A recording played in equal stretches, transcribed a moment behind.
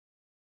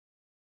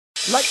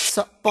Lights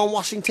up on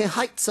Washington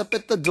Heights, up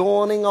at the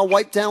dawning, I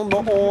wipe down the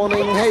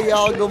awning. Hey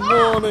y'all, good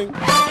morning. In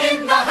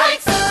the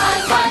Heights,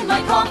 I buy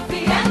my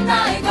coffee and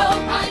I go.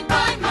 I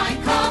buy my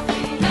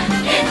coffee and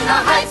in the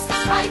Heights,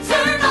 I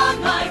turn on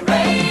my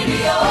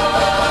radio.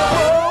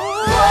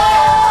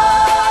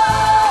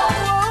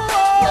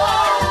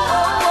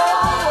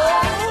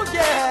 Whoa,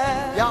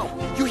 yeah. Yo,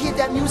 you hear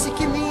that music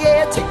in the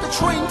air? Take the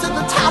train to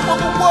the top of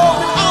the world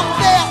and I'm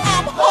there,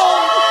 I'm home.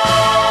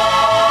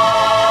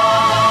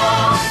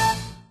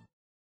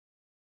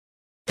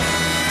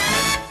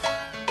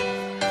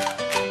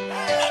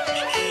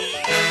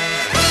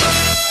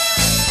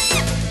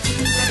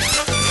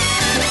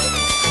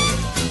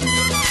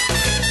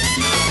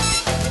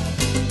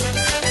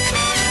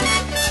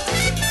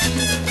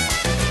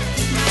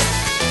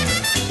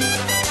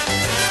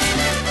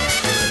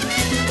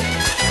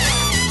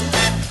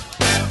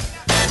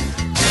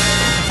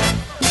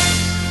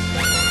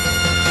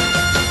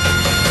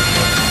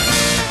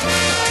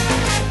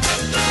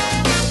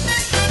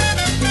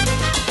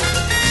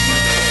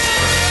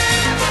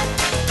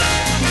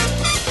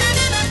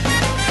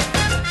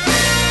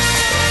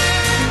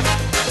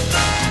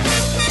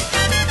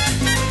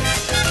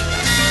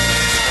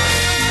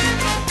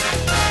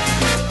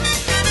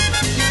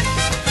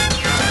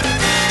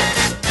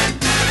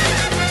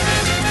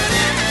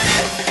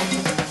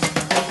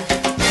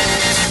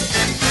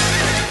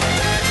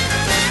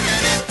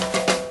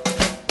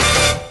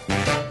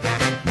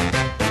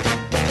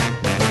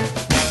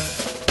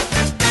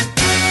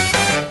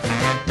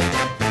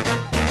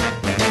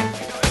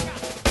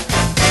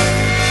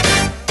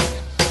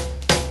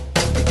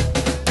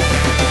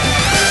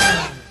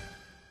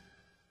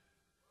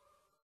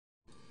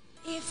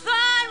 If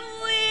I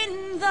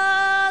win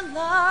the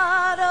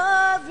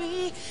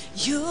lottery,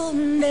 you'll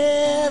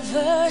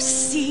never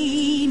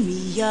see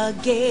me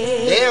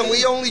again. Damn,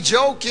 we only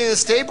joking.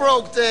 Stay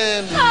broke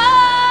then.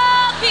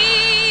 I'll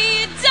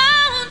be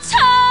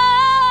downtown.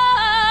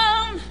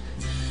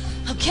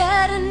 I'll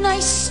get a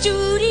nice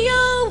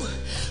studio.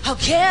 I'll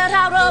get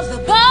out of the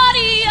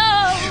barrio.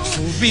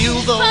 For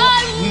real though,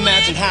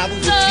 imagine how it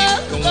would feel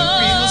going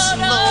real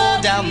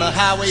slow down the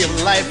highway of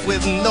life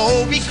with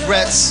no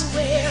regrets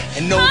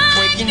and no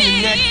breaking your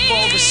neck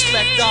for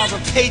respect or a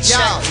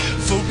paycheck.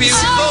 For real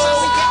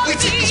though, we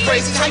take these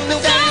crazy hype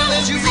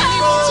medallions you really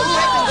roll. So go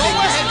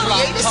ahead,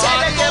 create a set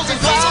of every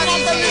person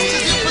on the list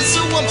as you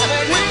pursue them.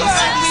 With those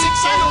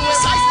 96 and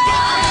precise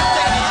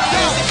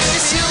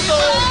it's you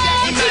though,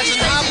 imagine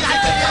how we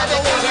could get out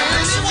of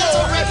this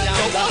war.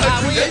 Down the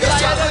highway of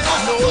life with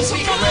no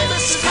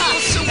regrets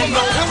and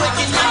no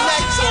breaking your